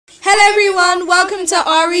Hello everyone, welcome to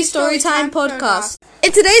RE Storytime Podcast.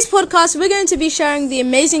 In today's podcast, we're going to be sharing the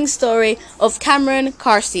amazing story of Cameron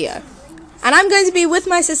Carcio. And I'm going to be with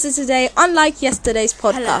my sister today, unlike yesterday's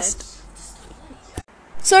podcast. Hello.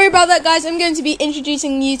 Sorry about that, guys. I'm going to be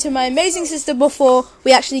introducing you to my amazing sister before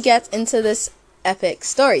we actually get into this epic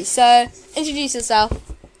story. So, introduce yourself.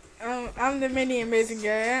 I'm the mini amazing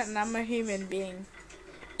girl, and I'm a human being.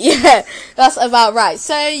 Yeah, that's about right.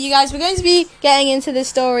 So, you guys, we're going to be getting into this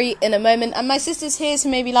story in a moment, and my sister's here to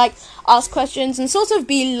maybe ask questions and sort of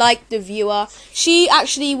be like the viewer. She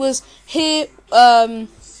actually was here whilst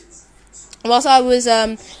I was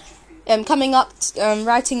coming up,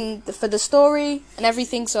 writing for the story and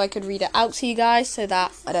everything, so I could read it out to you guys so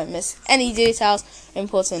that I don't miss any details,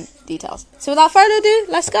 important details. So, without further ado,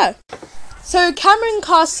 let's go. So, Cameron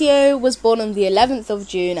Carcio was born on the 11th of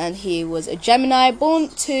June, and he was a Gemini, born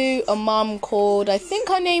to a mum called, I think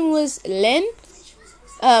her name was Lynn,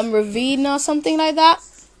 Ravina, something like that,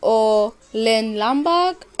 or Lynn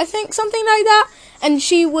Lamberg, I think, something like that, and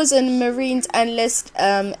she was a Marines enlist,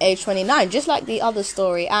 age 29, just like the other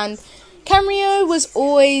story, and Cameron was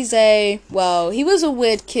always he was a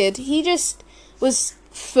weird kid. He just was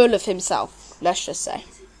full of himself, let's just say.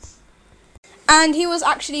 And he was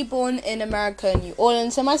actually born in America, New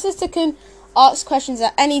Orleans. So my sister can ask questions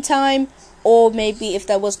at any time, or maybe if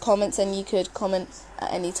there was comments, then you could comment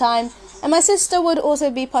at any time. And my sister would also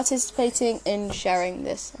be participating in sharing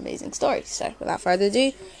this amazing story. So without further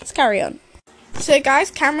ado, let's carry on. So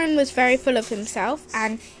guys, Cameron was very full of himself,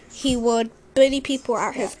 and he would bully people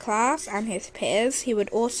at his class and his peers. He would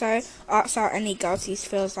also ask out any girls he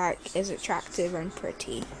feels like is attractive and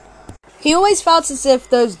pretty. He always felt as if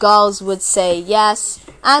those girls would say yes,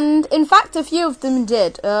 and in fact a few of them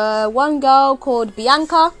did. One girl called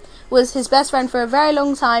Bianca was his best friend for a very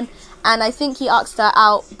long time, and I think he asked her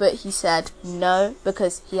out, but he said no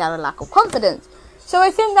because he had a lack of confidence. So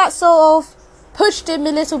I think that sort of pushed him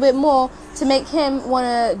a little bit more to make him want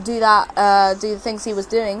to do the things he was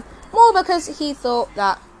doing, more because he thought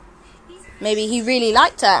that maybe he really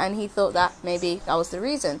liked her, and he thought that maybe that was the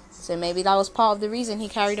reason. So maybe that was part of the reason he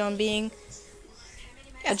carried on being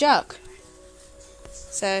a jerk.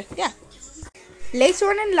 So, yeah. Later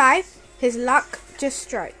on in life, his luck just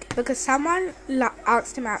struck because someone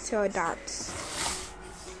asked him out to a dance.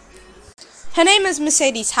 Her name is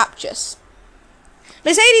Mercedes Hapchus.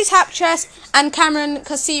 Mercedes Hapchus and Cameron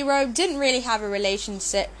Carcio didn't really have a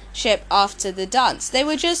relationship after the dance. They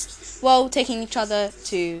were just, taking each other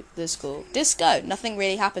to the school disco. Nothing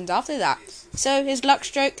really happened after that. So his luck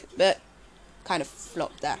stroke, but kind of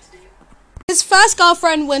flopped there. His first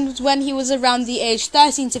girlfriend was when he was around the age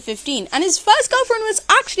 13 to 15. And his first girlfriend was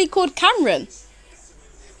actually called Cameron.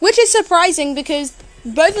 Which is surprising because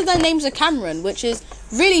both of their names are Cameron, which is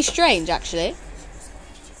really strange, actually.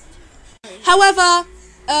 However,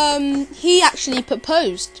 he actually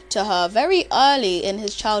proposed to her very early in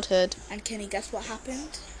his childhood. And can you guess what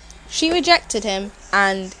happened? She rejected him,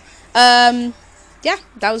 and that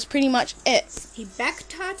was pretty much it. He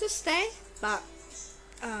begged her to stay, but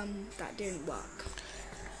that didn't work.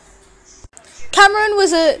 Cameron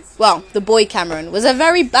was the boy Cameron was a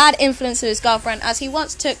very bad influence to his girlfriend, as he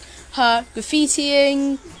once took her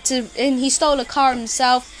graffitiing, and he stole a car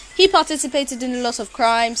himself. He participated in a lot of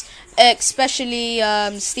crimes, especially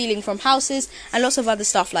stealing from houses and lots of other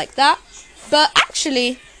stuff like that. But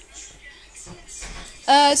actually,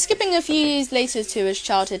 skipping a few years later to his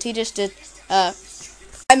childhood, he just did,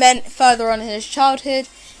 further on in his childhood,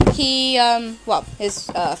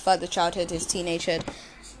 his further childhood, his teenagehood,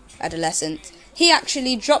 adolescent, he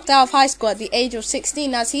actually dropped out of high school at the age of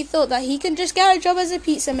 16, as he thought that he could just get a job as a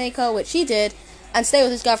pizza maker, which he did, and stay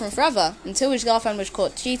with his girlfriend forever, until his girlfriend was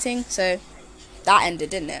caught cheating, so that ended,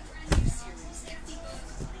 didn't it?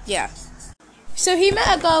 Yeah. So he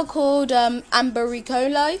met a girl called Amber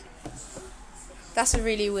Ricoli. That's a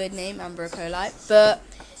really weird name, Amber Ricoli. But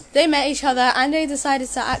they met each other, and they decided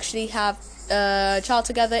to actually have a child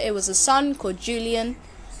together. It was a son called Julian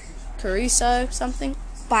Caruso, something.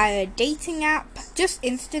 By a dating app, just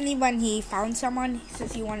instantly when he found someone,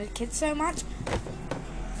 since he wanted kids so much.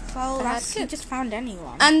 Well, he just found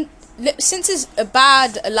anyone. And since his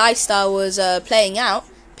bad lifestyle was playing out,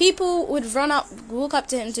 people would walk up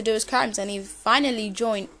to him to do his crimes, and he finally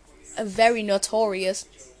joined a very notorious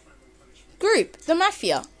group, the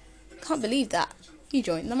Mafia. Can't believe that. He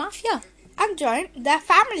joined the Mafia. And joined their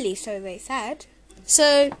family, so they said.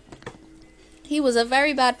 So, he was a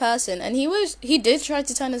very bad person, and he did try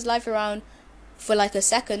to turn his life around for a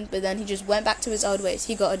second, but then he just went back to his old ways.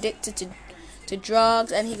 He got addicted to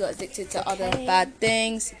drugs, and he got addicted to other bad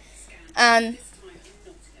things, and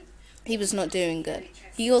he was not doing good.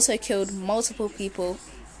 he also killed multiple people.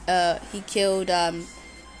 He killed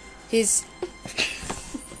his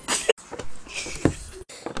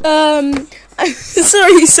I'm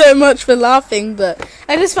sorry so much for laughing, but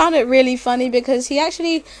I just found it really funny because he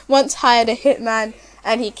actually once hired a hitman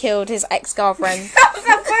and he killed his ex-girlfriend. That was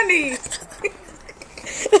so funny.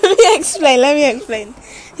 Let me explain.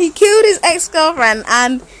 He killed his ex-girlfriend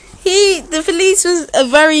and the police was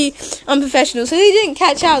very unprofessional, so they didn't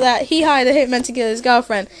catch out that he hired a hitman to kill his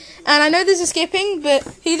girlfriend. And I know this is skipping, but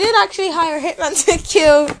he did actually hire a hitman to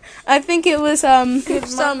kill, I think it was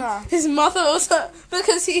his mother or so,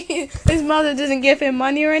 because his mother didn't give him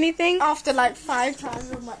money or anything. After like 5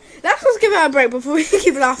 times of money. Let's just give it a break before we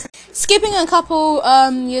keep laughing. Skipping a couple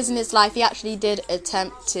years in his life, he actually did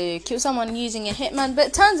attempt to kill someone using a hitman, but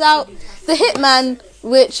it turns out the hitman,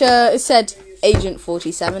 which said Agent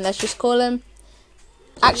 47, let's just call him,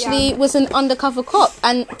 actually was an undercover cop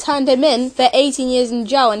and turned him in for 18 years in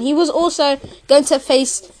jail, and he was also going to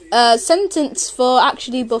face a sentence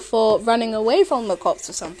before running away from the cops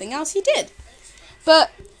or something else he did.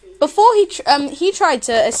 But before he tried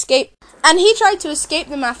to escape, and he tried to escape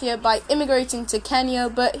the mafia by immigrating to Kenya,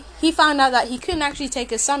 but he found out that he couldn't actually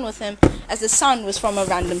take his son with him, as the son was from a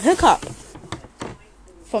random hookup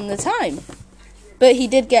from the time. But he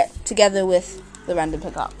did get together with the random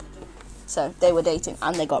hookup. So they were dating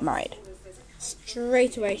and they got married.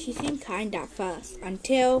 Straight away, she seemed kind at first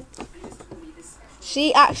until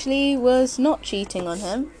she actually was not cheating on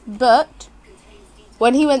him. But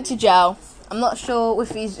when he went to jail, I'm not sure if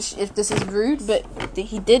this is rude, but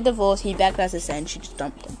he did divorce. He begged her to stay and she just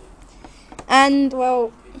dumped him. And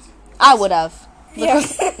well, I would have.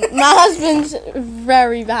 Because my husband's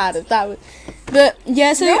very bad at that. But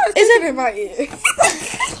yeah, so about you.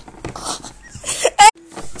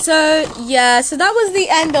 So that was the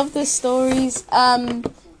end of the stories.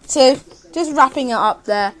 So just wrapping it up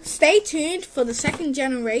there. Stay tuned for the second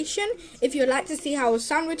generation if you'd like to see how his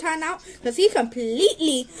son would turn out, because he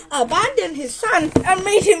completely abandoned his son and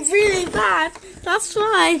made him really bad. That's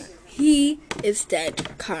why he is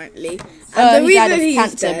dead currently. And the he died reason of he's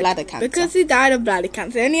cancer, dead, bladder cancer. because he died of bladder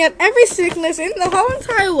cancer, and he had every sickness in the whole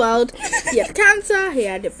entire world. He had cancer, he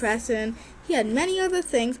had depression, he had many other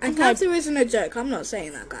things, and cancer isn't a joke. I'm not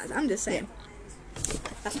saying that, guys. I'm just saying.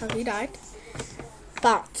 That's how he died.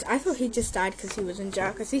 But I thought he just died because he was in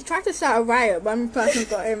jail, because he tried to start a riot, but one person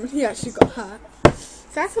got him and he actually got hurt.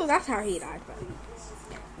 So I thought that's how he died. But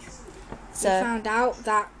we found out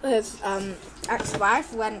that his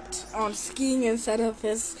ex-wife went on skiing instead of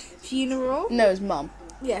his funeral. No, his mum.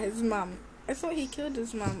 Yeah, his mum. I thought he killed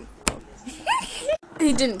his mum.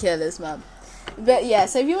 He didn't kill his mum. But yeah,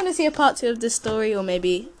 so if you want to see a part 2 of this story, or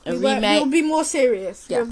maybe a remake, It'll be more serious. Yeah.